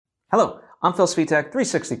Hello, I'm Phil Svitek,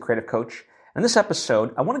 360 Creative Coach. In this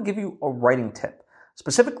episode, I want to give you a writing tip,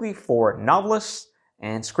 specifically for novelists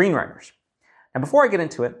and screenwriters. And before I get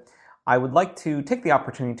into it, I would like to take the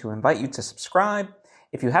opportunity to invite you to subscribe.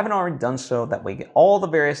 If you haven't already done so, that way you get all the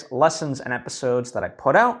various lessons and episodes that I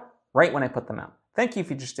put out right when I put them out. Thank you if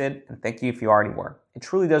you just did, and thank you if you already were. It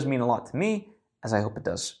truly does mean a lot to me, as I hope it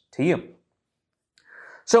does to you.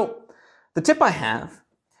 So, the tip I have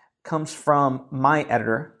comes from my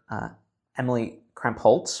editor, Emily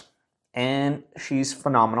Krempholz, and she's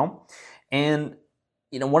phenomenal. And,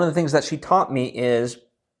 one of the things that she taught me is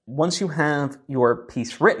once you have your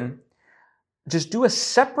piece written, just do a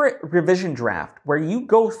separate revision draft where you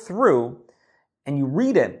go through and you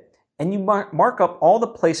read it and you mark up all the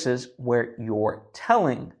places where you're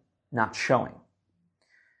telling, not showing.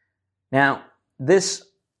 Now, this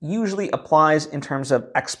usually applies in terms of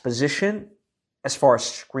exposition as far as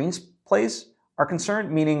screenplays are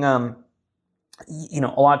concerned, meaning, a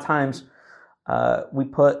lot of times we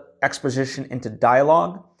put exposition into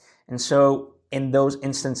dialogue. And so in those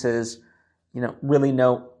instances, really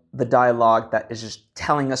note the dialogue that is just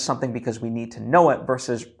telling us something because we need to know it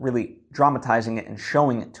versus really dramatizing it and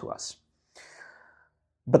showing it to us.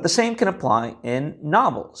 But the same can apply in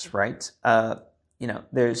novels, right?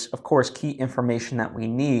 There's, of course, key information that we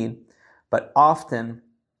need, but often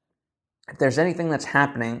if there's anything that's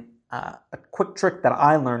happening, a quick trick that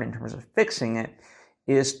I learned in terms of fixing it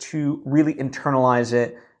is to really internalize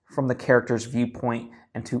it from the character's viewpoint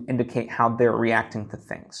and to indicate how they're reacting to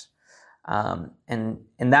things. And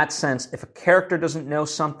in that sense, if a character doesn't know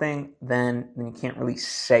something, then you can't really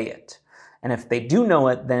say it. And if they do know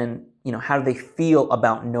it, then, how do they feel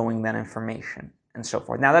about knowing that information and so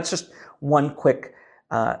forth. Now, that's just one quick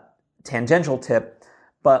tangential tip.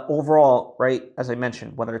 But overall, right, as I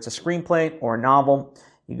mentioned, whether it's a screenplay or a novel,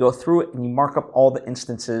 you go through it and you mark up all the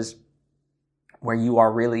instances where you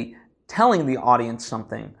are really telling the audience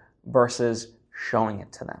something versus showing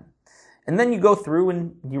it to them. And then you go through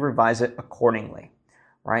and you revise it accordingly,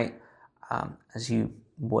 right? As you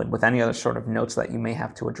would with any other sort of notes that you may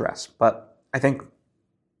have to address. But I think,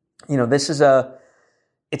 this is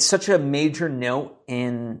it's such a major note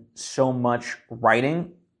in so much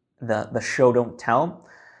writing, the show don't tell,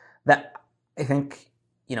 that I think,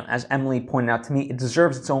 as Emily pointed out to me, it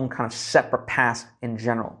deserves its own kind of separate pass in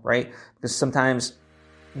general, right? Because sometimes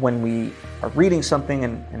when we are reading something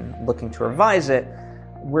and looking to revise it,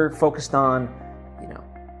 we're focused on,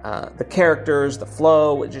 the characters, the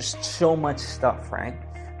flow, just so much stuff, right?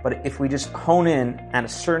 But if we just hone in at a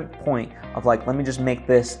certain point of let me just make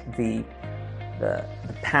this the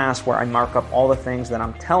pass where I mark up all the things that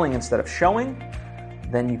I'm telling instead of showing,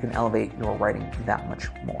 then you can elevate your writing that much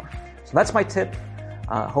more. So that's my tip.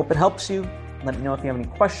 Hope it helps you. Let me know if you have any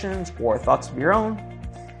questions or thoughts of your own.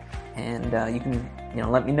 And you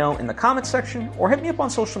can let me know in the comments section or hit me up on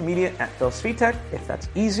social media at Phil Svitek if that's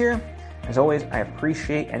easier. As always, I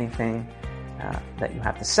appreciate anything that you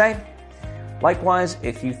have to say. Likewise,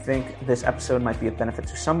 if you think this episode might be of benefit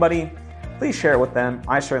to somebody, please share it with them.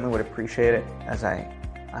 I certainly would appreciate it, as I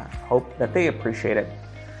hope that they appreciate it.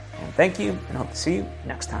 And thank you, and hope to see you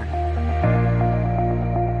next time.